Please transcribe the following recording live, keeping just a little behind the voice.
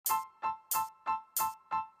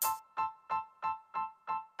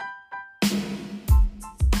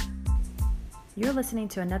You're listening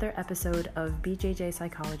to another episode of BJJ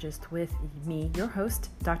Psychologist with me, your host,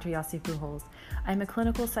 Dr. Yasi Pujols. I'm a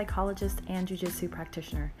clinical psychologist and jiu-jitsu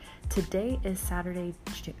practitioner. Today is Saturday,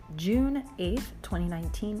 June 8th,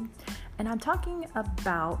 2019, and I'm talking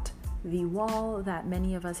about the wall that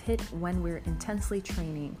many of us hit when we're intensely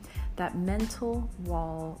training, that mental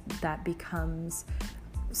wall that becomes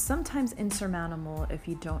sometimes insurmountable if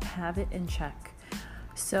you don't have it in check.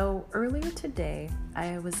 So earlier today,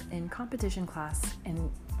 I was in competition class,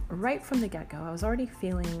 and right from the get-go, I was already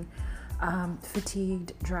feeling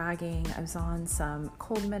fatigued, dragging. I was on some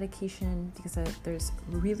cold medication because there's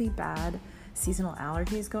really bad seasonal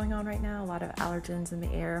allergies going on right now, a lot of allergens in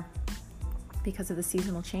the air because of the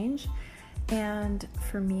seasonal change. And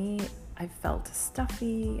for me, I felt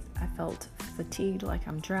stuffy, I felt fatigued, like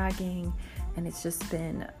I'm dragging, and it's just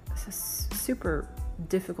been a super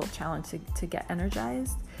difficult challenge to get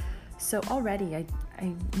energized. So already I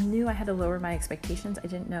knew I had to lower my expectations. I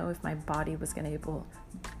didn't know if my body was going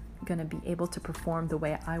to be able to perform the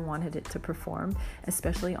way I wanted it to perform,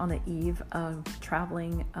 especially on the eve of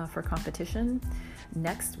traveling for competition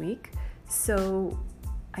next week. So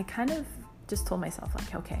I kind of just told myself,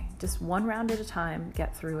 like, okay, just one round at a time,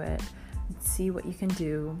 get through it, see what you can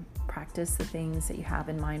do, practice the things that you have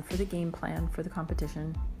in mind for the game plan for the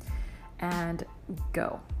competition, and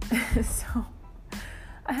go. So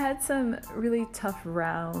I had some really tough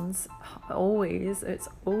rounds. It's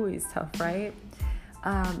always tough, right?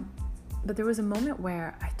 But there was a moment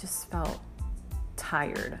where I just felt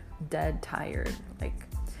tired, dead tired. Like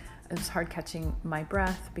it was hard catching my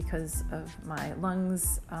breath because of my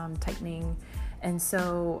lungs tightening. And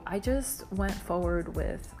so I just went forward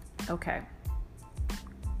with, okay,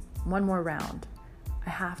 one more round.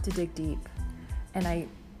 I have to dig deep.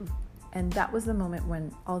 And that was the moment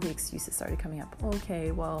when all the excuses started coming up.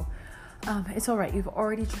 Okay, well, it's all right. You've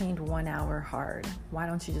already trained 1 hour hard. Why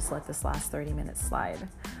don't you just let this last 30 minutes slide?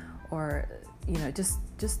 Or,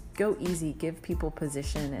 just go easy, give people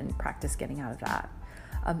position and practice getting out of that.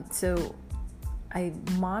 So I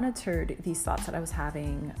monitored these thoughts that I was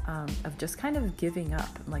having of just kind of giving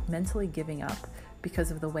up, like mentally giving up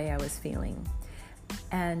because of the way I was feeling.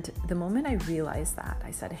 And the moment I realized that,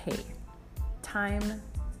 I said, hey, time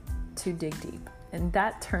to dig deep. And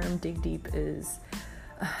that term, dig deep, is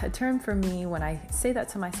a term for me. When I say that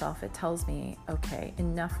to myself, it tells me, okay,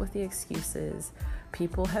 enough with the excuses.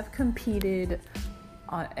 People have competed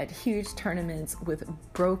at huge tournaments with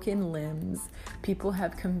broken limbs. People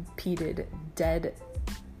have competed dead,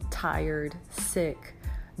 tired, sick,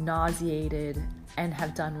 nauseated, and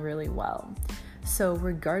have done really well. So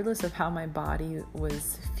regardless of how my body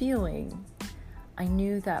was feeling, I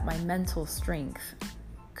knew that my mental strength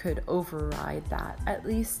could override that, at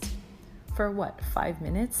least for 5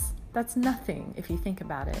 minutes? That's nothing if you think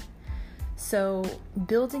about it. So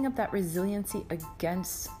building up that resiliency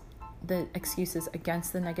against the excuses,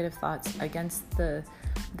 against the negative thoughts, against the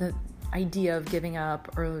idea of giving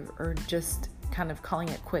up or just kind of calling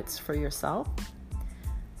it quits for yourself.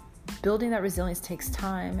 Building that resilience takes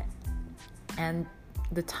time, and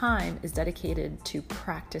the time is dedicated to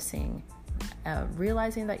practicing,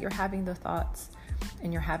 realizing that you're having the thoughts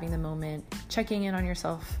and you're having the moment, checking in on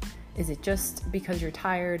yourself. Is it just because you're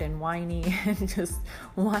tired and whiny and just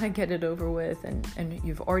want to get it over with, and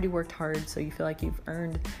you've already worked hard, so you feel like you've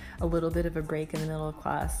earned a little bit of a break in the middle of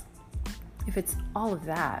class? If it's all of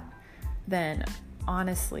that, then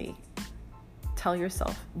honestly, tell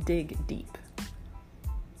yourself, dig deep.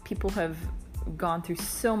 People have gone through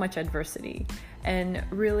so much adversity, and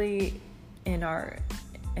really in our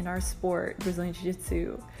sport, Brazilian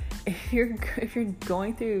Jiu-Jitsu, if you're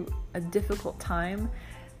going through a difficult time,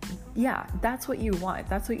 yeah, that's what you want.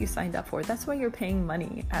 That's what you signed up for. That's why you're paying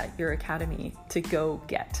money at your academy to go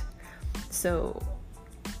get. So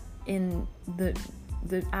in the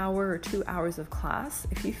hour or 2 hours of class,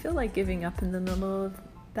 if you feel like giving up in the middle of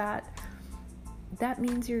that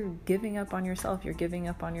means you're giving up on yourself. You're giving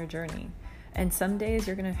up on your journey. And some days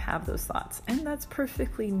you're going to have those thoughts, and that's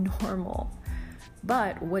perfectly normal.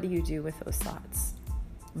 But what do you do with those thoughts?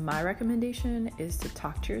 My recommendation is to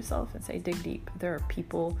talk to yourself and say, dig deep. There are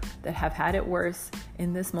people that have had it worse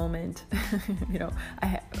in this moment.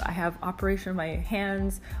 I have operation on my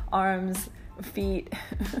hands, arms, feet.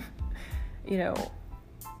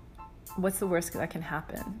 What's the worst that can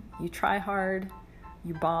happen? You try hard,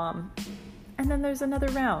 you bomb, and then there's another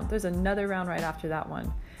round. There's another round right after that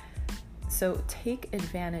one. So take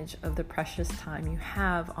advantage of the precious time you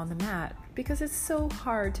have on the mat, because it's so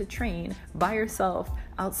hard to train by yourself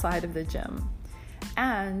outside of the gym.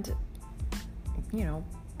 And,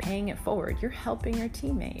 paying it forward, you're helping your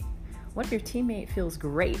teammate. What if your teammate feels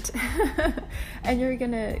great and you're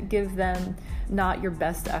gonna give them not your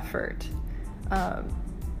best effort.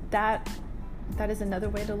 That is another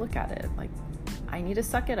way to look at it. Like, I need to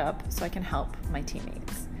suck it up so I can help my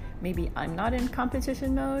teammates. Maybe I'm not in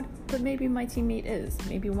competition mode, but maybe my teammate is.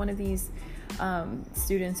 Maybe one of these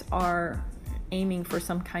students are aiming for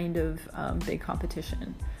some kind of big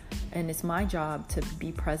competition, and it's my job to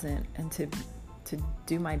be present and to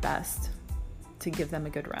do my best to give them a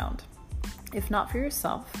good round. If not for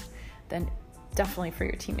yourself, then definitely for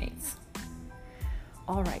your teammates.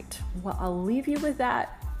 All right, well, I'll leave you with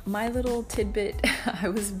that. My little tidbit. I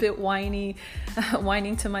was a bit whining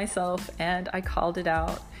to myself, and I called it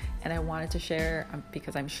out, and I wanted to share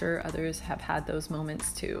because I'm sure others have had those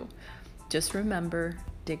moments too. Just remember,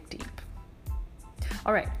 dig deep.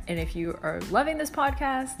 All right, and if you are loving this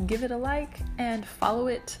podcast, give it a like and follow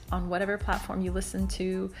it on whatever platform you listen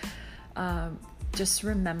to. Just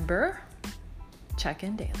remember, check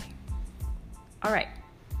in daily. All right,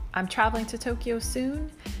 I'm traveling to Tokyo soon,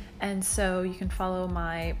 and so you can follow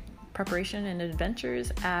my preparation and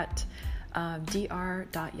adventures at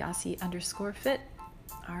dr.yasi_fit.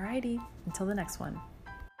 Alrighty, until the next one.